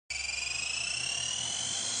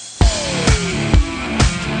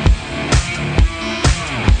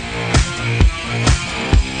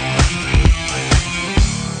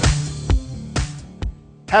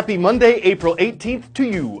Happy Monday, April 18th to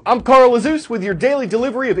you. I'm Carl Azus with your daily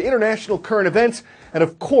delivery of international current events, and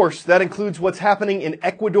of course, that includes what's happening in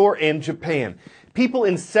Ecuador and Japan. People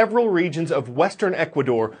in several regions of western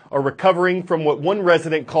Ecuador are recovering from what one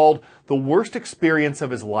resident called the worst experience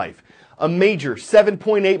of his life. A major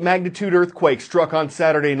 7.8 magnitude earthquake struck on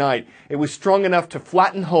Saturday night. It was strong enough to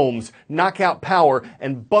flatten homes, knock out power,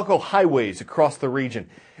 and buckle highways across the region.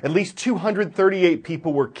 At least 238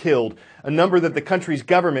 people were killed, a number that the country's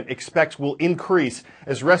government expects will increase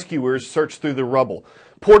as rescuers search through the rubble.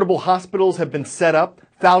 Portable hospitals have been set up,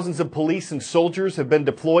 thousands of police and soldiers have been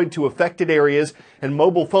deployed to affected areas, and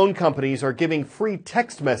mobile phone companies are giving free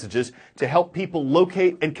text messages to help people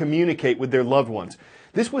locate and communicate with their loved ones.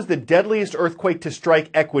 This was the deadliest earthquake to strike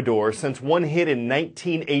Ecuador since one hit in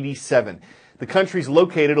 1987. The country's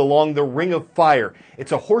located along the Ring of Fire.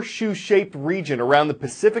 It's a horseshoe-shaped region around the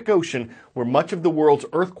Pacific Ocean where much of the world's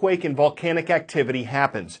earthquake and volcanic activity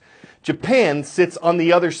happens. Japan sits on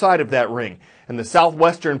the other side of that ring, and the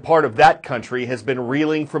southwestern part of that country has been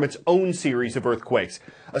reeling from its own series of earthquakes.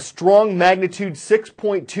 A strong magnitude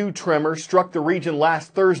 6.2 tremor struck the region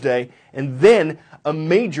last Thursday, and then a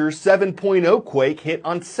major 7.0 quake hit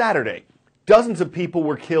on Saturday. Dozens of people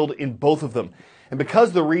were killed in both of them. And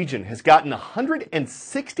because the region has gotten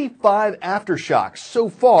 165 aftershocks so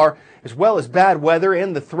far, as well as bad weather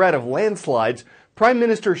and the threat of landslides, Prime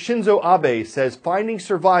Minister Shinzo Abe says finding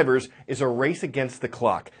survivors is a race against the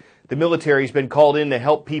clock. The military's been called in to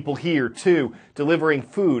help people here, too, delivering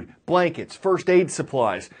food, blankets, first aid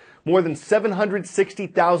supplies. More than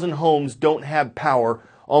 760,000 homes don't have power.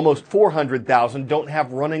 Almost 400,000 don't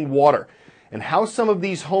have running water. And how some of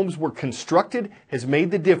these homes were constructed has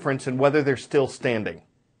made the difference in whether they're still standing.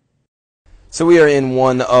 So we are in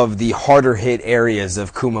one of the harder hit areas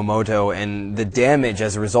of Kumamoto, and the damage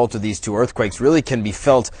as a result of these two earthquakes really can be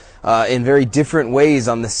felt in very different ways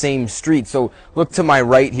on the same street. So look to my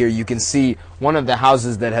right here, you can see one of the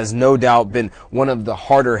houses that has no doubt been one of the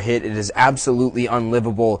harder hit. It is absolutely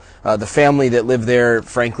unlivable. The family that lived there,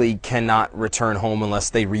 frankly, cannot return home unless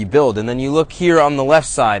they rebuild. And then you look here on the left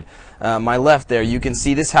side, my left there, you can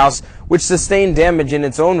see this house, which sustained damage in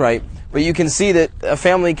its own right, but you can see that a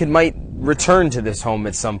family might return to this home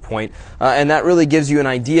at some point, and that really gives you an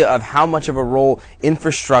idea of how much of a role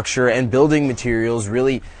infrastructure and building materials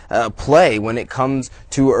really play when it comes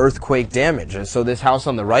to earthquake damage. And so this house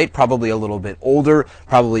on the right, probably a little bit older,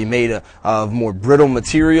 probably made of more brittle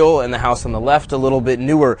material, and the house on the left a little bit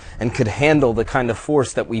newer and could handle the kind of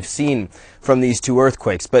force that we've seen from these two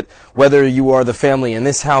earthquakes. But whether you are the family in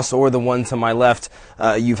this house or the one to my left,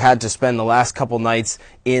 you've had to spend the last couple nights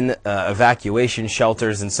in evacuation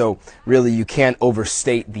shelters, and so really you can't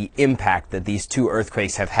overstate the impact that these two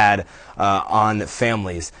earthquakes have had on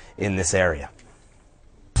families in this area.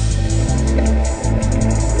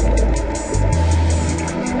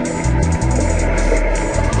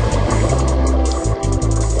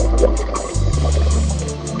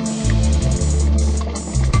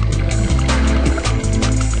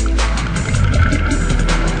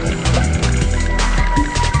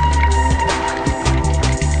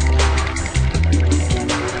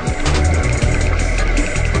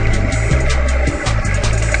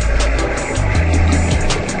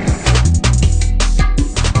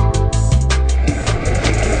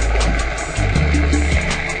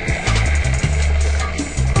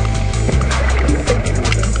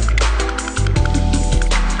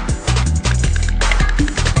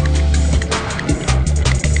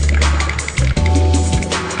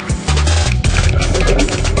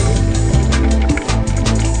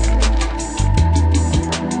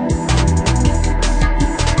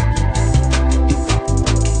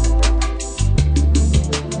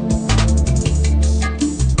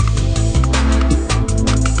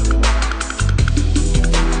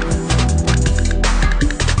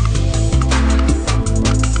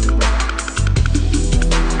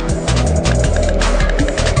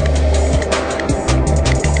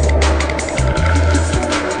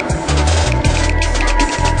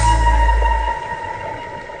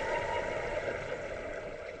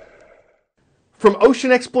 From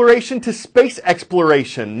ocean exploration to space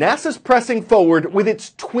exploration, NASA's pressing forward with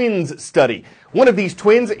its twins study. One of these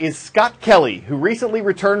twins is Scott Kelly, who recently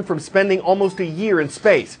returned from spending almost a year in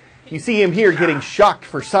space. You see him here getting shocked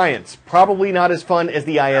for science. Probably not as fun as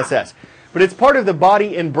the ISS. But it's part of the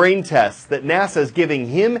body and brain tests that NASA is giving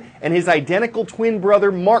him and his identical twin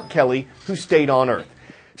brother Mark Kelly, who stayed on Earth.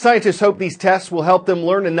 Scientists hope these tests will help them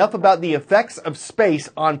learn enough about the effects of space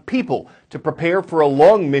on people to prepare for a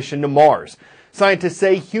long mission to Mars. Scientists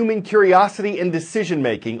say human curiosity and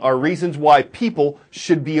decision-making are reasons why people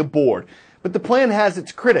should be aboard. But the plan has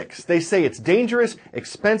its critics. They say it's dangerous,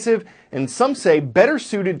 expensive, and some say better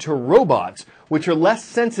suited to robots, which are less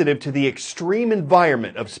sensitive to the extreme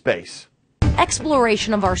environment of space.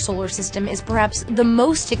 Exploration of our solar system is perhaps the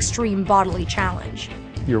most extreme bodily challenge.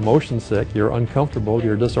 You're motion sick, you're uncomfortable,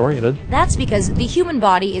 you're disoriented. That's because the human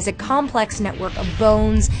body is a complex network of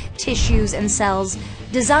bones, tissues, and cells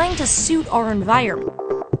designed to suit our environment.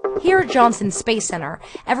 Here at Johnson Space Center,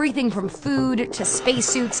 everything from food to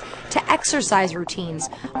spacesuits to exercise routines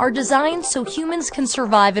are designed so humans can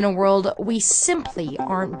survive in a world we simply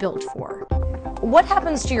aren't built for. What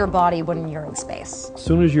happens to your body when you're in space? As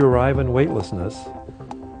soon as you arrive in weightlessness,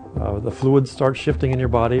 the fluids start shifting in your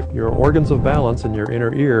body. Your organs of balance in your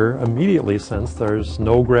inner ear immediately sense there's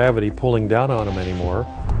no gravity pulling down on them anymore.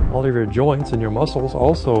 All of your joints and your muscles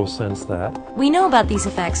also sense that. We know about these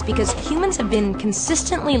effects because humans have been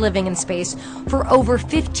consistently living in space for over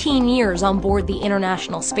 15 years on board the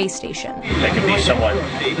International Space Station. That could be somewhat.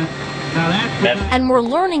 And we're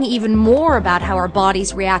learning even more about how our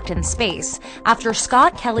bodies react in space after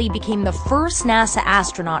Scott Kelly became the first NASA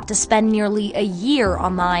astronaut to spend nearly a year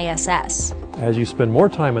on the ISS. As you spend more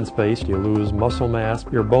time in space, you lose muscle mass.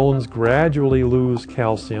 Your bones gradually lose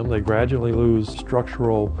calcium. They gradually lose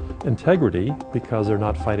structural integrity because they're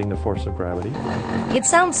not fighting the force of gravity. It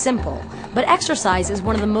sounds simple, but exercise is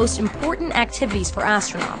one of the most important activities for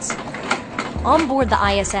astronauts. On board the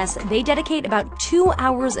ISS, they dedicate about 2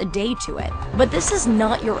 hours a day to it. But this is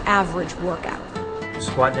not your average workout.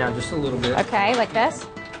 Squat down just a little bit. Okay, like this.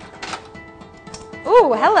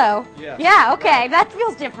 Ooh, hello. Yeah, okay, that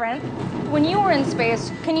feels different. When you were in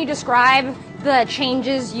space, can you describe the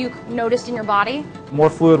changes you noticed in your body? More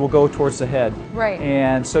fluid will go towards the head. Right.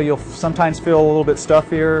 And so you'll sometimes feel a little bit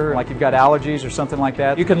stuffier, like you've got allergies or something like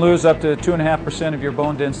that. You can lose up to 2.5% of your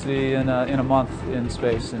bone density in a month in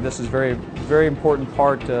space. And this is very, very important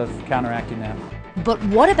part of counteracting that. But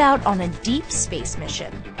what about on a deep space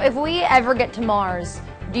mission? If we ever get to Mars,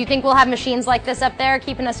 do you think we'll have machines like this up there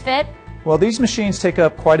keeping us fit? Well, these machines take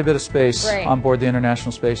up quite a bit of space on board the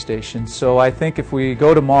International Space Station. So I think if we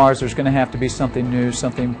go to Mars, there's going to have to be something new,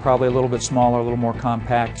 something probably a little bit smaller, a little more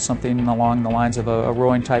compact, something along the lines of a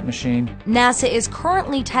rowing type machine. NASA is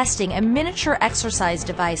currently testing a miniature exercise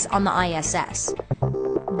device on the ISS.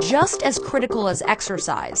 Just as critical as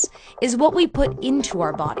exercise is what we put into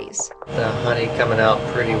our bodies. The honey coming out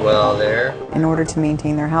pretty well there. In order to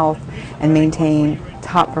maintain their health and maintain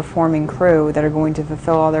top performing crew that are going to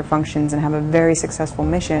fulfill all their functions and have a very successful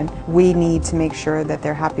mission, we need to make sure that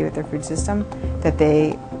they're happy with their food system, that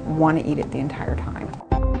they want to eat it the entire time.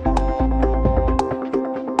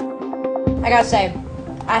 I gotta say,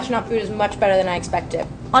 astronaut food is much better than I expected.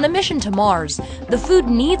 On a mission to Mars, the food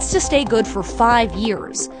needs to stay good for 5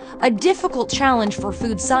 years, a difficult challenge for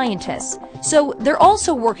food scientists. So they're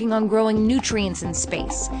also working on growing nutrients in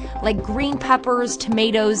space, like green peppers,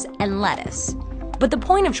 tomatoes, and lettuce. But the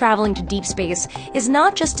point of traveling to deep space is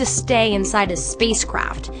not just to stay inside a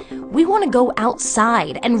spacecraft. We want to go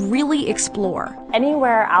outside and really explore.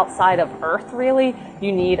 Anywhere outside of Earth, really,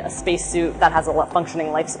 you need a spacesuit that has a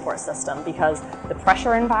functioning life support system because the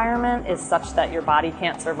pressure environment is such that your body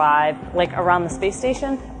can't survive. Like around the space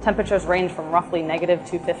station, temperatures range from roughly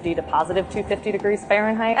 -250 to +250 degrees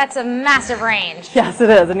Fahrenheit. That's a massive range. Yes,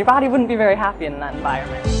 it is, and your body wouldn't be very happy in that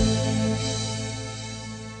environment.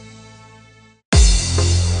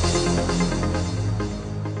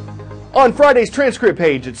 On Friday's transcript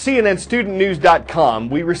page at cnnstudentnews.com,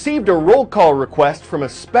 we received a roll call request from a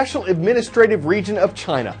special administrative region of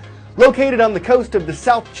China. Located on the coast of the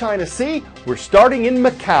South China Sea, we're starting in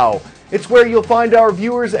Macau. It's where you'll find our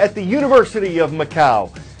viewers at the University of Macau.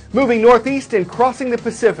 Moving northeast and crossing the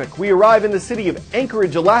Pacific, we arrive in the city of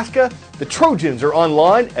Anchorage, Alaska. The Trojans are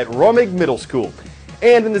online at Romig Middle School.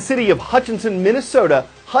 And in the city of Hutchinson, Minnesota,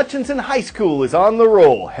 Hutchinson High School is on the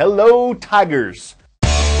roll. Hello, Tigers!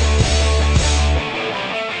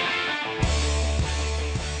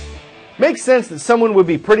 Makes sense that someone would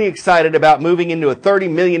be pretty excited about moving into a $30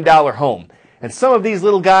 million home. And some of these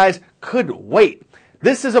little guys couldn't wait.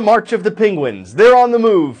 This is a march of the penguins. They're on the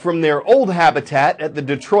move from their old habitat at the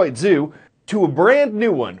Detroit Zoo to a brand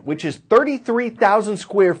new one, which is 33,000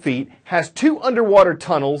 square feet, has 2 underwater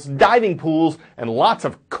tunnels, diving pools, and lots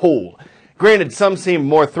of coal. Granted, some seemed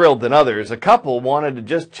more thrilled than others. A couple wanted to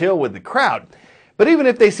just chill with the crowd. But even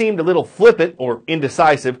if they seemed a little flippant or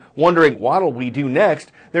indecisive, wondering what'll we do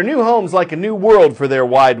next, their new home's like a new world for their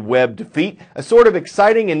wide-webbed feet, a sort of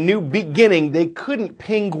exciting and new beginning they couldn't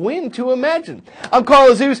penguin to imagine. I'm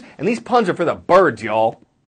Carl Zeus, and these puns are for the birds, y'all.